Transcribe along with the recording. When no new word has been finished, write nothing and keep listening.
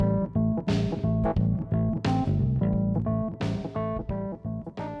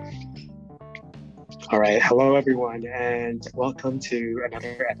All right. Hello, everyone, and welcome to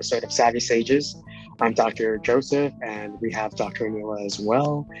another episode of Savvy Sages. I'm Dr. Joseph, and we have Dr. Anila as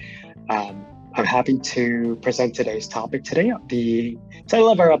well. I'm happy to present today's topic today. The title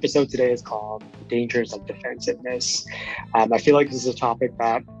of our episode today is called Dangers of Defensiveness. I feel like this is a topic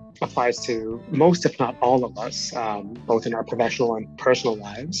that applies to most, if not all of us, both in our professional and personal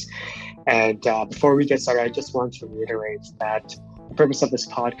lives. And before we get started, I just want to reiterate that the purpose of this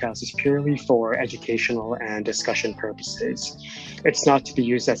podcast is purely for educational and discussion purposes. It's not to be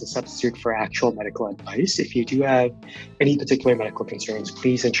used as a substitute for actual medical advice. If you do have any particular medical concerns,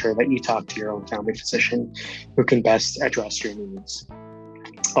 please ensure that you talk to your own family physician who can best address your needs.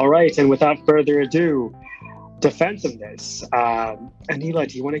 All right, and without further ado, defensiveness. Anila,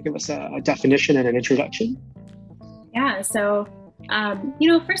 do you want to give us a definition and an introduction? Yeah, so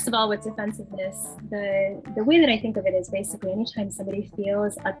first of all, with defensiveness, the way that I think of it is basically anytime somebody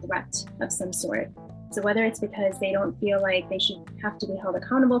feels a threat of some sort. So whether it's because they don't feel like they should have to be held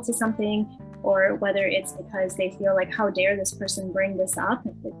accountable to something, or whether it's because they feel like, how dare this person bring this up,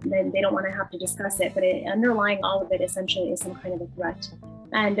 then they don't want to have to discuss it. But underlying all of it essentially is some kind of a threat.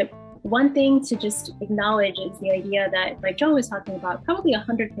 And one thing to just acknowledge is the idea that, like Joe was talking about, probably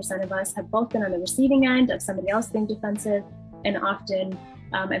 100% of us have both been on the receiving end of somebody else being defensive, and often,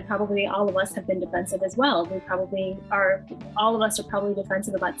 and probably all of us have been defensive as well. All of us are probably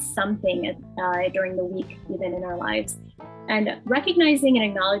defensive about something during the week, even in our lives. And recognizing and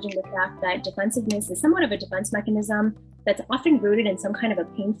acknowledging the fact that defensiveness is somewhat of a defense mechanism that's often rooted in some kind of a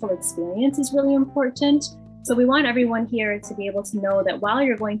painful experience is really important. So we want everyone here to be able to know that while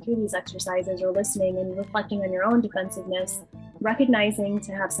you're going through these exercises or listening and reflecting on your own defensiveness, recognizing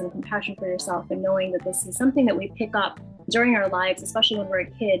to have some compassion for yourself and knowing that this is something that we pick up during our lives, especially when we're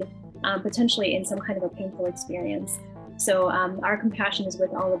a kid, potentially in some kind of a painful experience. So our compassion is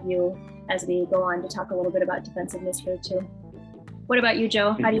with all of you as we go on to talk a little bit about defensiveness here too. What about you,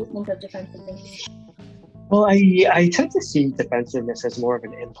 Joe? How do you think of defensiveness? Well, I tend to see defensiveness as more of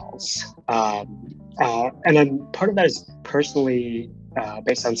an impulse. And then part of that is personally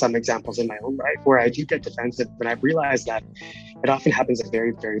based on some examples in my own life where I do get defensive, but I've realized that it often happens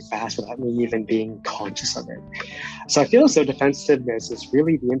very, very fast without me even being conscious of it. So I feel as though defensiveness is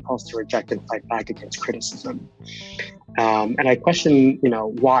really the impulse to reject and fight back against criticism. And I question,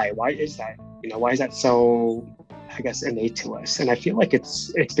 why? Why is that? Why is that so, I guess, innate to us? And I feel like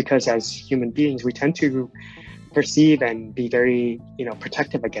it's because as human beings, we tend to perceive and be very,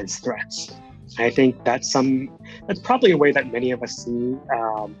 protective against threats. I think that's probably a way that many of us see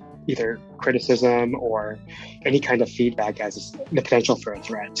either criticism or any kind of feedback as the potential for a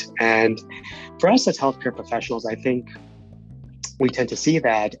threat. And for us as healthcare professionals, I think we tend to see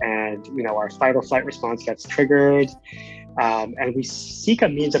that, and our fight or flight response gets triggered, and we seek a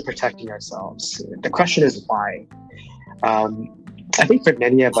means of protecting ourselves. The question is why? I think for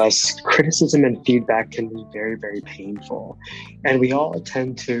many of us, criticism and feedback can be very, very painful. And we all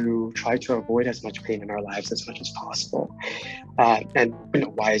tend to try to avoid as much pain in our lives as much as possible. And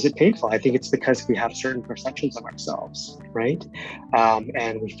why is it painful? I think it's because we have certain perceptions of ourselves, right?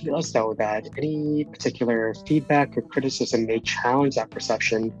 And we feel as though that any particular feedback or criticism may challenge that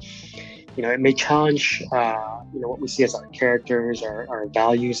perception. It may challenge, what we see as our characters, our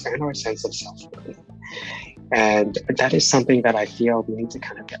values, and our sense of self-worth. And that is something that I feel we need to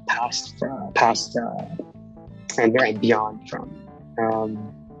kind of get past and beyond from.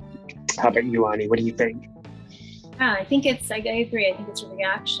 How about you, Ani? What do you think? Yeah, I agree. I think it's a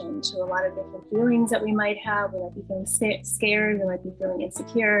reaction to a lot of different feelings that we might have. We might be feeling scared. We might be feeling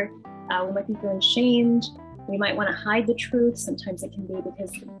insecure. We might be feeling shamed. We might want to hide the truth. Sometimes it can be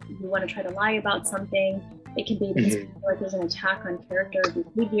because we want to try to lie about something. It can be because we feel like there's an attack on character or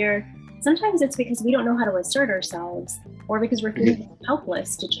behavior. Sometimes it's because we don't know how to assert ourselves, or because we're feeling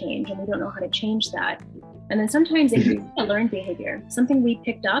helpless to change and we don't know how to change that. And then sometimes it can be a learned behavior, something we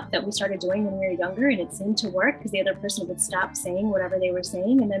picked up that we started doing when we were younger, and it seemed to work because the other person would stop saying whatever they were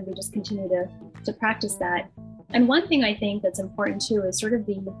saying, and then we just continue to practice that. And one thing I think that's important too is sort of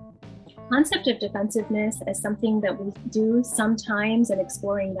the concept of defensiveness as something that we do sometimes, and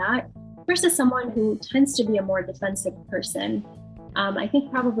exploring that versus someone who tends to be a more defensive person. I think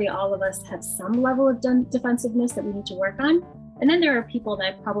probably all of us have some level of defensiveness that we need to work on. And then there are people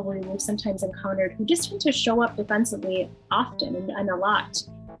that probably we've sometimes encountered who just tend to show up defensively often and a lot.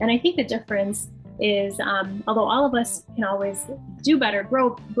 And I think the difference is, although all of us can always do better,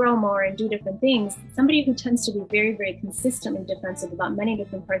 grow more and do different things, somebody who tends to be very, very consistently defensive about many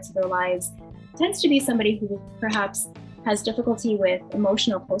different parts of their lives tends to be somebody who perhaps has difficulty with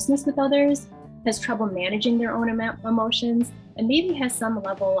emotional closeness with others, has trouble managing their own emotions, and maybe has some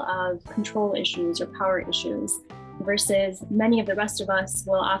level of control issues or power issues, versus many of the rest of us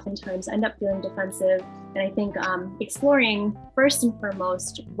will oftentimes end up feeling defensive. And I think exploring first and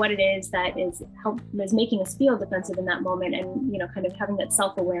foremost what it is that is making us feel defensive in that moment, and kind of having that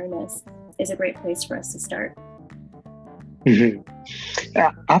self-awareness is a great place for us to start. Mm-hmm.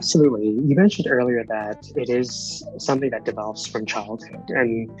 Absolutely. You mentioned earlier that it is something that develops from childhood.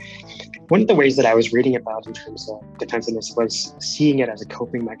 And one of the ways that I was reading about in terms of defensiveness was seeing it as a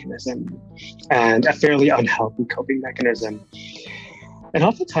coping mechanism, and a fairly unhealthy coping mechanism. And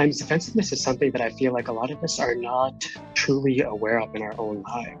oftentimes, defensiveness is something that I feel like a lot of us are not truly aware of in our own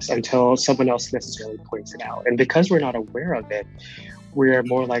lives until someone else necessarily points it out. And because we're not aware of it, we're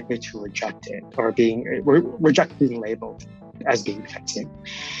more likely to reject it, or reject being labeled as being defensive.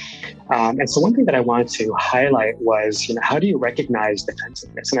 And so one thing that I wanted to highlight was, how do you recognize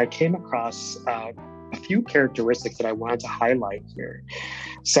defensiveness? And I came across a few characteristics that I wanted to highlight here.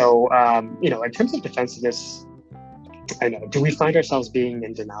 So, in terms of defensiveness, do we find ourselves being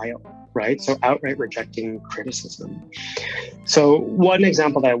in denial, right? So outright rejecting criticism. So one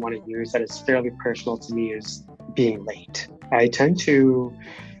example that I want to use that is fairly personal to me is being late. I tend to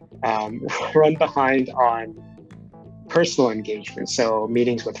run behind on personal engagement, so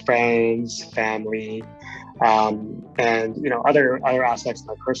meetings with friends, family, and other aspects of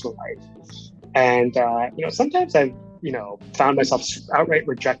my personal life. And sometimes I've found myself outright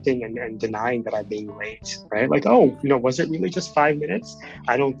rejecting and denying that I'm being late, right? Like, was it really just 5 minutes?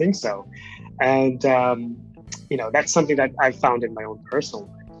 I don't think so. And that's something that I've found in my own personal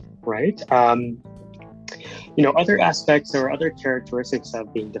life, right? Other aspects or other characteristics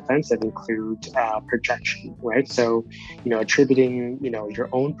of being defensive include projection, right? So, attributing, your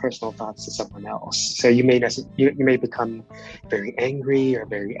own personal thoughts to someone else. So you may become very angry or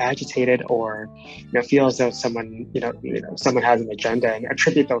very agitated, or feel as though someone has an agenda, and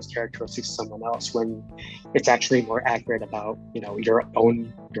attribute those characteristics to someone else when it's actually more accurate about your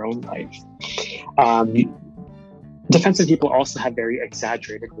own life. Defensive people also have very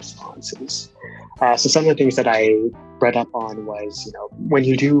exaggerated responses. So some of the things that I read up on was, when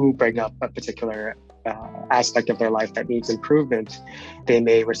you do bring up a particular aspect of their life that needs improvement, they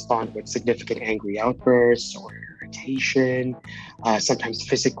may respond with significant angry outbursts or irritation, sometimes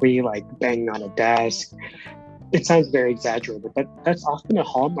physically, like banging on a desk. It sounds very exaggerated, but that's often a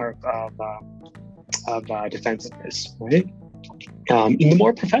hallmark of defensiveness, right? In the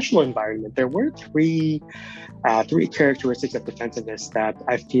more professional environment, there were three characteristics of defensiveness that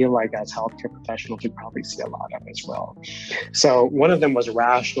I feel like as healthcare professionals, we probably see a lot of as well. So one of them was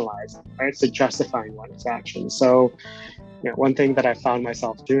rationalizing, right? So justifying one's actions. So, one thing that I found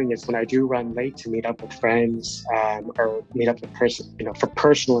myself doing is when I do run late to meet up with friends, or meet up with for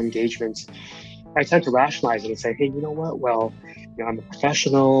personal engagements, I tend to rationalize it and say, hey, you know what? Well, I'm a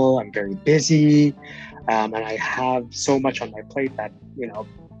professional, I'm very busy, and I have so much on my plate that,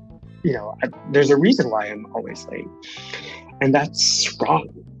 there's a reason why I'm always late. And that's wrong,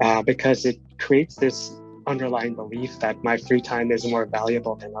 because it creates this underlying belief that my free time is more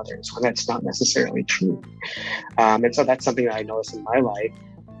valuable than others, when that's not necessarily true. And so that's something that I notice in my life.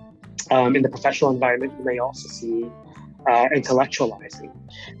 In the professional environment, you may also see intellectualizing,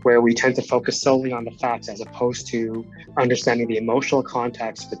 where we tend to focus solely on the facts as opposed to understanding the emotional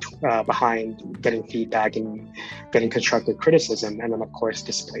context behind getting feedback and getting constructive criticism, and then of course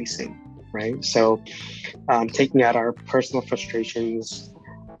displacing, right? So taking out our personal frustrations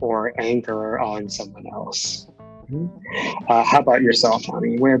or anger on someone else. How about yourself,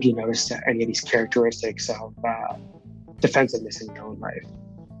 Ani? Where have you noticed any of these characteristics of defensiveness in your own life?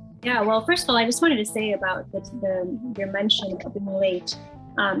 Yeah, well, first of all, I just wanted to say about your mention of being late.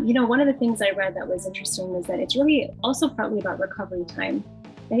 One of the things I read that was interesting is that it's really also partly about recovery time.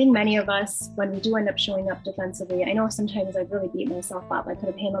 I think many of us, when we do end up showing up defensively, I know sometimes I've really beat myself up. I could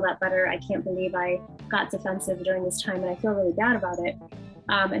have handled that better. I can't believe I got defensive during this time, and I feel really bad about it.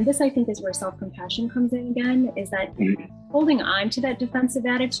 And this, I think, is where self-compassion comes in again, is that holding on to that defensive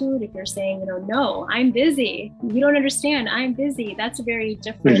attitude, if you're saying, no, I'm busy, you don't understand, I'm busy, that's a very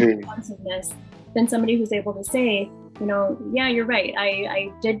different defensiveness than somebody who's able to say, yeah, you're right,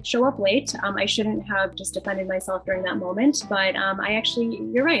 I did show up late. I shouldn't have just defended myself during that moment, but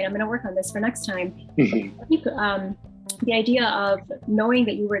you're right, I'm going to work on this for next time. I think the idea of knowing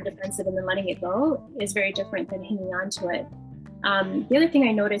that you were defensive and then letting it go is very different than hanging on to it. The other thing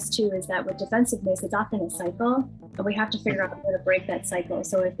I noticed too is that with defensiveness, it's often a cycle, and we have to figure out how to break that cycle.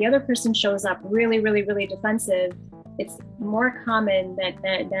 So if the other person shows up really, really, really defensive, it's more common that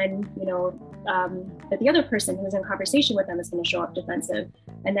then, that the other person who's in conversation with them is going to show up defensive,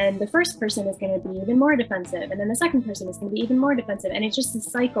 and then the first person is going to be even more defensive, and then the second person is going to be even more defensive, and it's just a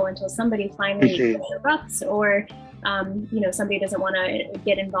cycle until somebody finally erupts, or somebody doesn't want to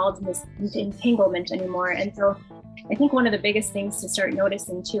get involved in this entanglement anymore. And so I think one of the biggest things to start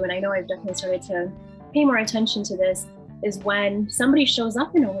noticing too, and I know I've definitely started to pay more attention to this, is when somebody shows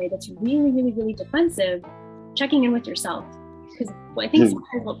up in a way that's really, really, really defensive, checking in with yourself. Because I think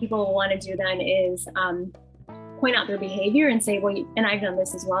sometimes what people will want to do then is point out their behavior and say, well, and I've done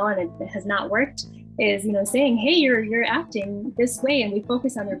this as well, and it has not worked, is, saying, hey, you're acting this way, and we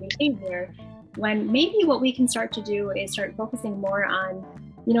focus on their behavior, when maybe what we can start to do is start focusing more on,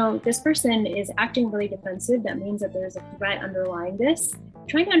 this person is acting really defensive. That means that there's a threat underlying this.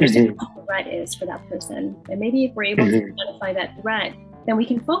 Trying to understand what the threat is for that person. And maybe if we're able to identify that threat, then we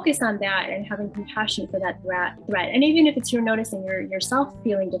can focus on that and having compassion for that threat. And even if it's you're noticing yourself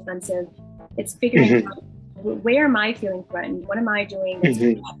feeling defensive, it's figuring out, where am I feeling threatened? What am I doing that's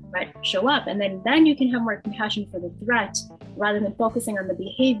making that threat show up? And then you can have more compassion for the threat rather than focusing on the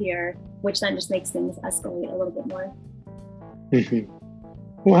behavior, which then just makes things escalate a little bit more.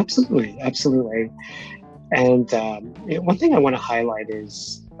 Well, absolutely. And one thing I want to highlight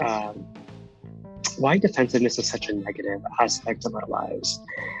is why defensiveness is such a negative aspect of our lives.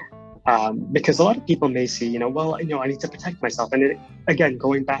 Because a lot of people may see, I need to protect myself. And again,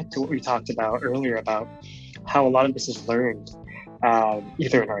 going back to what we talked about earlier about how a lot of this is learned,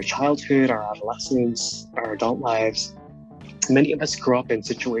 either in our childhood, our adolescence, our adult lives. Many of us grow up in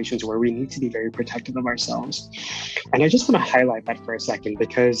situations where we need to be very protective of ourselves. And I just want to highlight that for a second,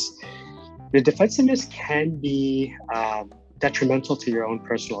 because the defensiveness can be detrimental to your own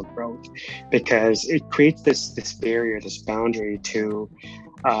personal growth, because it creates this barrier, this boundary to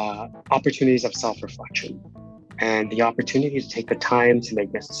opportunities of self-reflection and the opportunity to take the time to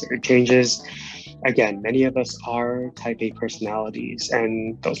make necessary changes. Again, many of us are type A personalities,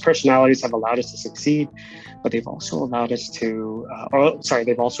 and those personalities have allowed us to succeed, but they've also allowed us to,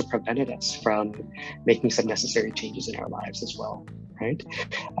 they've also prevented us from making some necessary changes in our lives as well, right?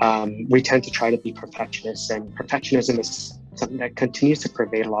 We tend to try to be perfectionists, and perfectionism is something that continues to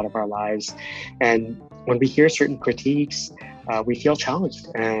pervade a lot of our lives. And when we hear certain critiques, we feel challenged,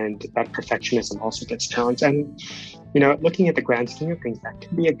 and that perfectionism also gets challenged. And looking at the grand scheme of things, that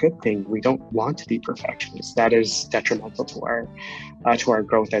can be a good thing. We don't want to be perfectionists. That is detrimental to our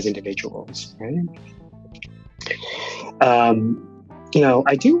growth as individuals, right?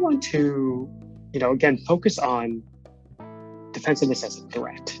 I do want to, again, focus on defensiveness as a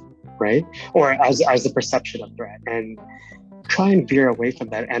threat, right? Or as the perception of threat, and try and veer away from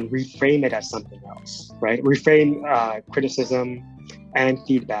that and reframe it as something else, right? Reframe criticism and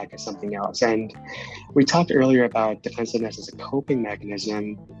feedback as something else. And we talked earlier about defensiveness as a coping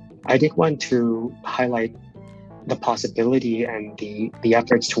mechanism. I did want to highlight the possibility and the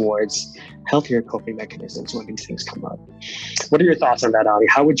efforts towards healthier coping mechanisms when these things come up. What are your thoughts on that, Ali?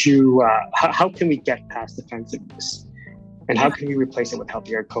 How would you, how can we get past defensiveness? And how can we replace it with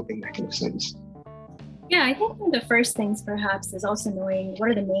healthier coping mechanisms? Yeah, I think one of the first things perhaps is also knowing what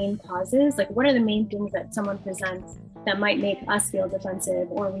are the main causes, like what are the main things that someone presents that might make us feel defensive,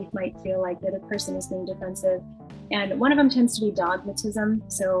 or we might feel like the other person is being defensive. And one of them tends to be dogmatism.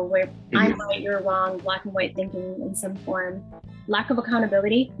 So where I'm right, you're wrong, black and white thinking in some form. Lack of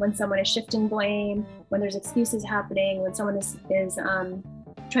accountability, when someone is shifting blame, when there's excuses happening, when someone is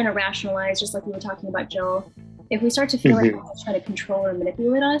trying to rationalize, just like we were talking about, Jill. If we start to feel like someone's trying to control or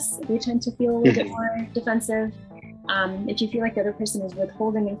manipulate us, we tend to feel a little bit more defensive. If you feel like the other person is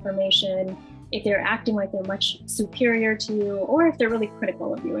withholding information, if they're acting like they're much superior to you, or if they're really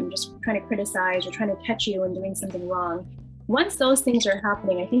critical of you and just trying to criticize or trying to catch you and doing something wrong. Once those things are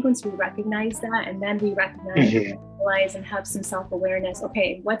happening, I think once we recognize that, and then we recognize, realize, and have some self-awareness,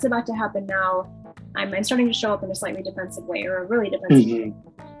 okay, what's about to happen now? I'm starting to show up in a slightly defensive way, or a really defensive way.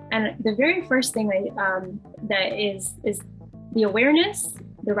 And the very first thing that is the awareness,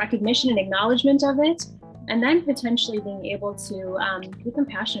 the recognition and acknowledgement of it, and then potentially being able to be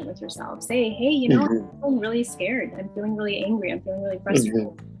compassionate with yourself. Say, hey, I'm feeling really scared. I'm feeling really angry. I'm feeling really frustrated.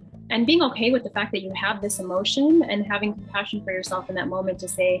 And being okay with the fact that you have this emotion, and having compassion for yourself in that moment to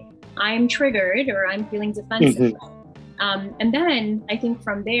say, I'm triggered, or I'm feeling defensive. And then I think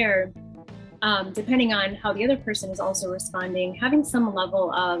from there, depending on how the other person is also responding, having some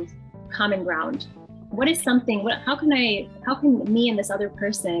level of common ground. What is something, how can me and this other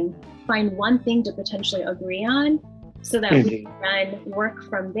person find one thing to potentially agree on, so that we can work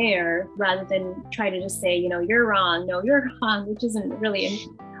from there, rather than try to just say, you're wrong, no, you're wrong, which isn't really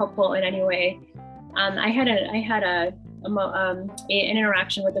helpful in any way. I had a an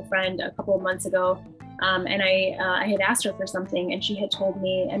interaction with a friend a couple of months ago. And I had asked her for something, and she had told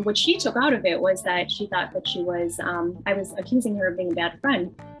me, and what she took out of it was that she thought that I was accusing her of being a bad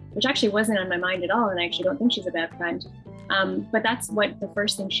friend, which actually wasn't on my mind at all. And I actually don't think she's a bad friend. But that's what the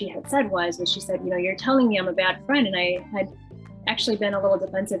first thing she had said was she said, you're telling me I'm a bad friend. And I had actually been a little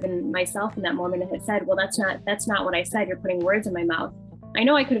defensive in myself in that moment and had said, well, that's not what I said. You're putting words in my mouth. I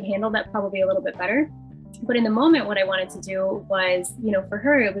know I could have handled that probably a little bit better. But in the moment, what I wanted to do was, for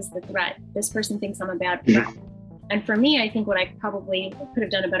her, it was the threat. This person thinks I'm a bad friend. Yeah. And for me, I think what I probably could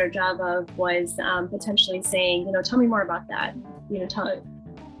have done a better job of was potentially saying, tell me more about that.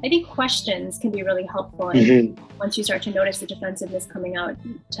 I think questions can be really helpful. And once you start to notice the defensiveness coming out,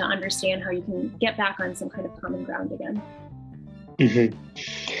 to understand how you can get back on some kind of common ground again.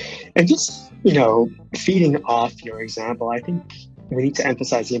 And just, feeding off your example, I think we need to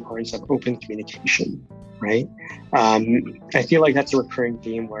emphasize the importance of open communication, right? I feel like that's a recurring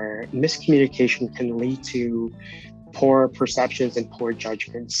theme where miscommunication can lead to poor perceptions and poor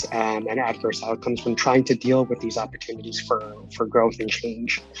judgments and adverse outcomes when trying to deal with these opportunities for growth and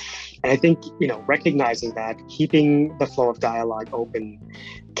change. And I think, recognizing that, keeping the flow of dialogue open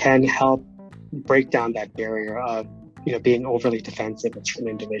can help break down that barrier of being overly defensive with certain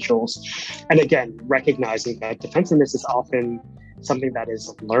individuals. And again, recognizing that defensiveness is often something that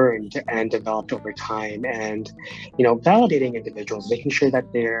is learned and developed over time, and validating individuals, making sure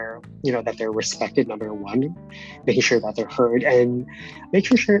that they're respected, number one, making sure that they're heard, and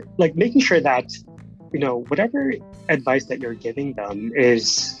making sure that whatever advice that you're giving them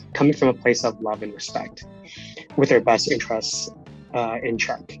is coming from a place of love and respect, with their best interests in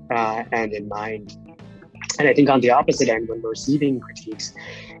check and in mind. And I think on the opposite end, when we're receiving critiques,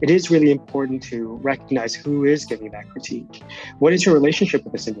 it is really important to recognize who is giving that critique. What is your relationship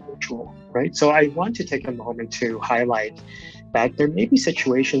with this individual, right? So I want to take a moment to highlight that there may be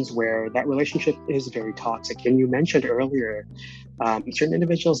situations where that relationship is very toxic. And you mentioned earlier, certain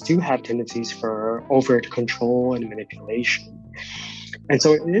individuals do have tendencies for overt control and manipulation. And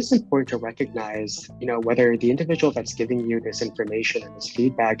so it is important to recognize, whether the individual that's giving you this information and this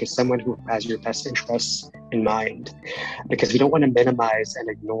feedback is someone who has your best interests in mind, because we don't want to minimize and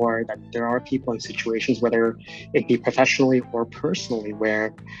ignore that there are people in situations, whether it be professionally or personally,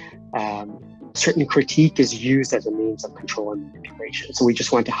 where certain critique is used as a means of control and manipulation. So we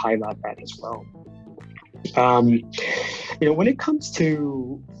just want to highlight that as well. When it comes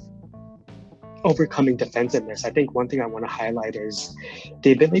to overcoming defensiveness, I think one thing I want to highlight is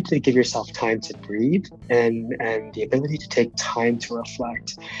the ability to give yourself time to breathe and the ability to take time to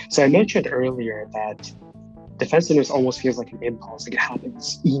reflect. So I mentioned earlier that defensiveness almost feels like an impulse, like it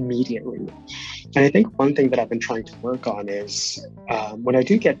happens immediately. And I think one thing that I've been trying to work on is when I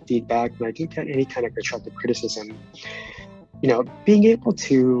do get feedback, when I do get any kind of constructive criticism, being able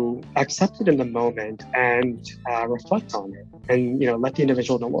to accept it in the moment and reflect on it, and let the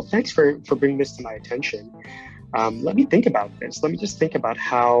individual know, well, thanks for bringing this to my attention. Let me think about this. Let me just think about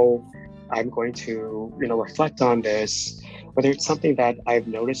how I'm going to reflect on this, whether it's something that I've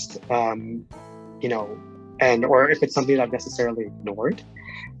noticed, or if it's something that I've necessarily ignored.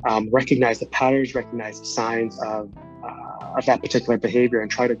 Recognize the patterns, recognize the signs of that particular behavior, and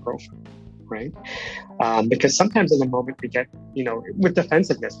try to grow from it. Right? Because sometimes in the moment we get, with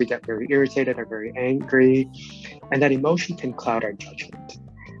defensiveness, we get very irritated or very angry, and that emotion can cloud our judgment.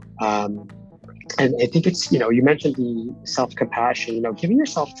 And I think it's, you mentioned the self-compassion, giving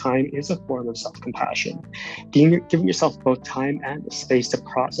yourself time is a form of self-compassion. Giving yourself both time and the space to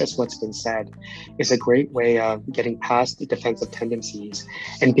process what's been said is a great way of getting past the defensive tendencies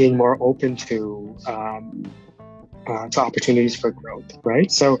and being more open to opportunities for growth,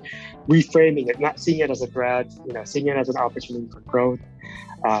 right? So reframing it, not seeing it as a threat, seeing it as an opportunity for growth,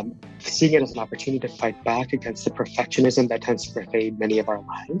 seeing it as an opportunity to fight back against the perfectionism that tends to pervade many of our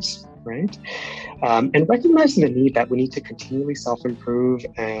lives, right? And recognizing the need that we need to continually self-improve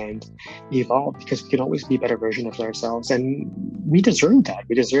and evolve, because we can always be a better version of ourselves, and we deserve that.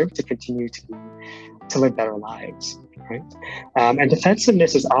 We deserve to continue to live better lives, right? And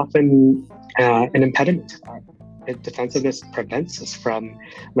defensiveness is often an impediment to that. Defensiveness prevents us from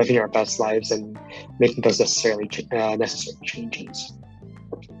living our best lives and making those necessary changes.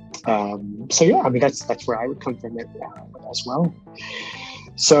 So yeah, I mean that's where I would come from it as well.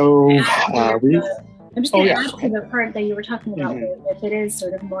 So I'm just going to add to the part that you were talking about, if it is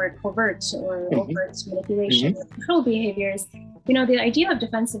sort of more covert or overt manipulation or control behaviors. The idea of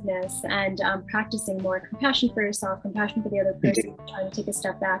defensiveness and practicing more compassion for yourself, compassion for the other person, trying to take a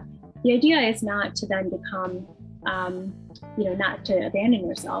step back. The idea is not to then become, not to abandon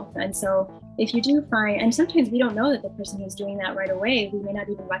yourself. And so if you do find, and sometimes we don't know that the person who's doing that right away, we may not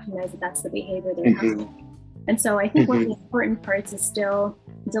even recognize that that's the behavior they're having. And so I think one of the important parts is still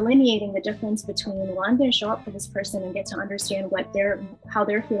delineating the difference between, well, I'm going to show up for this person and get to understand how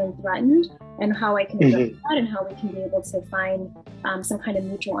they're feeling threatened, and how I can address that, and how we can be able to find some kind of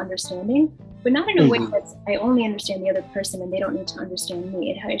mutual understanding, but not in a way that I only understand the other person and they don't need to understand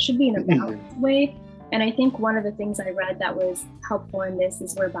me. It should be in a balanced way. And I think one of the things I read that was helpful in this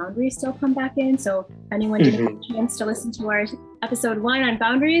is where boundaries still come back in. So anyone didn't have a chance to listen to our episode 1 on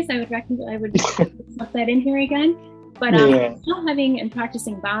boundaries, I would put that in here again. But still having and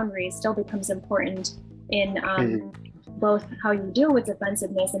practicing boundaries still becomes important in both how you deal with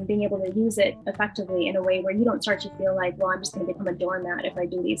defensiveness and being able to use it effectively in a way where you don't start to feel like, well, I'm just going to become a doormat if I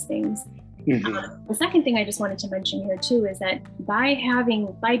do these things. The second thing I just wanted to mention here too is that by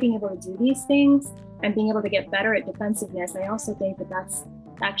being able to do these things and being able to get better at defensiveness, I also think that that's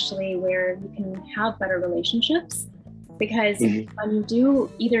actually where you can have better relationships, because when you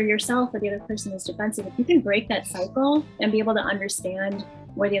do, either yourself or the other person is defensive, if you can break that cycle and be able to understand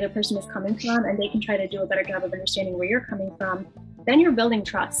where the other person is coming from, and they can try to do a better job of understanding where you're coming from, then you're building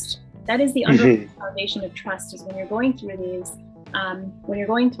trust. That is the underlying foundation of trust, is when you're going through these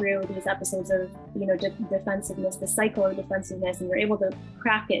episodes of, defensiveness, the cycle of defensiveness, and you're able to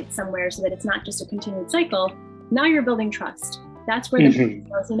crack it somewhere so that it's not just a continued cycle. Now you're building trust. That's where the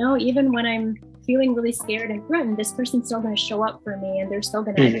person goes, even when I'm feeling really scared and threatened, this person's still going to show up for me, and they're still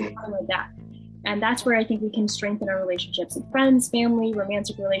going to act like that. And that's where I think we can strengthen our relationships with friends, family,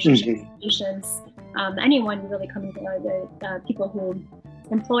 romantic relationships, patients, anyone who really comes into the people who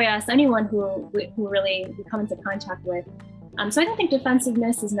employ us, anyone who really we come into contact with. So I don't think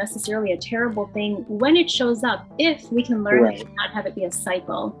defensiveness is necessarily a terrible thing when it shows up, if we can learn to not have it be a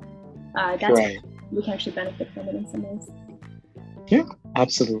cycle. We can actually benefit from it in some ways. Yeah,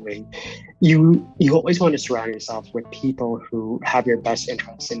 absolutely. You always want to surround yourself with people who have your best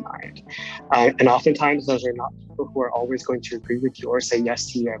interests in mind. And oftentimes those are not people who are always going to agree with you or say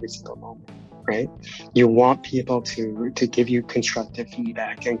yes to you every single moment, right? You want people to give you constructive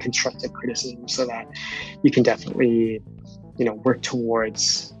feedback and constructive criticism so that you can definitely, work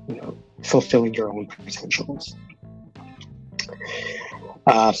towards, fulfilling your own potentials.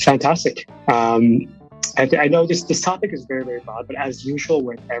 Fantastic. I know this topic is very, very broad, but as usual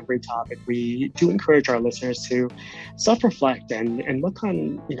with every topic, we do encourage our listeners to self-reflect and look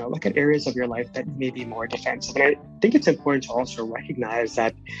at areas of your life that may be more defensive. And I think it's important to also recognize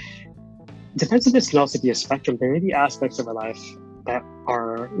that defensiveness can also be a spectrum. There may be aspects of our life that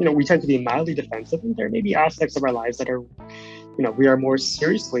are, we tend to be mildly defensive, and there may be aspects of our lives that are, we are more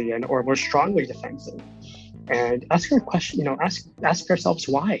seriously or more strongly defensive. And ask ourselves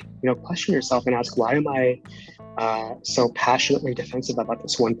why. Question yourself and ask, why am I so passionately defensive about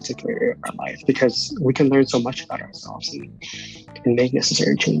this one particular area of our life? Because we can learn so much about ourselves and make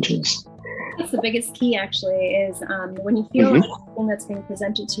necessary changes. That's the biggest key, actually, is when you feel like something that's being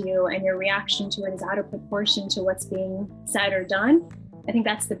presented to you and your reaction to it is out of proportion to what's being said or done. I think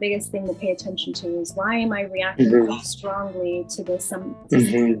that's the biggest thing to pay attention to, is why am I reacting so strongly to this? Something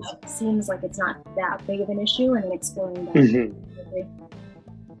that seems like it's not that big of an issue, and then exploring that.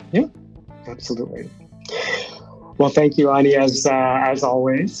 Yeah, absolutely. Well, thank you, Ani, as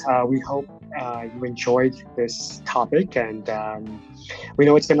always. We hope you enjoyed this topic, and we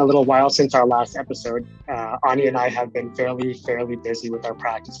know it's been a little while since our last episode. Ani and I have been fairly busy with our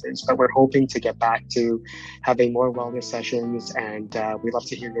practices, but we're hoping to get back to having more wellness sessions, and we'd love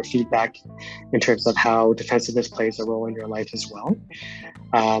to hear your feedback in terms of how defensiveness plays a role in your life as well.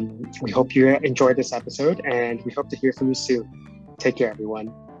 We hope you enjoyed this episode, and we hope to hear from you soon. Take care,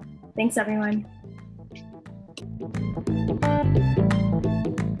 everyone. Thanks, everyone.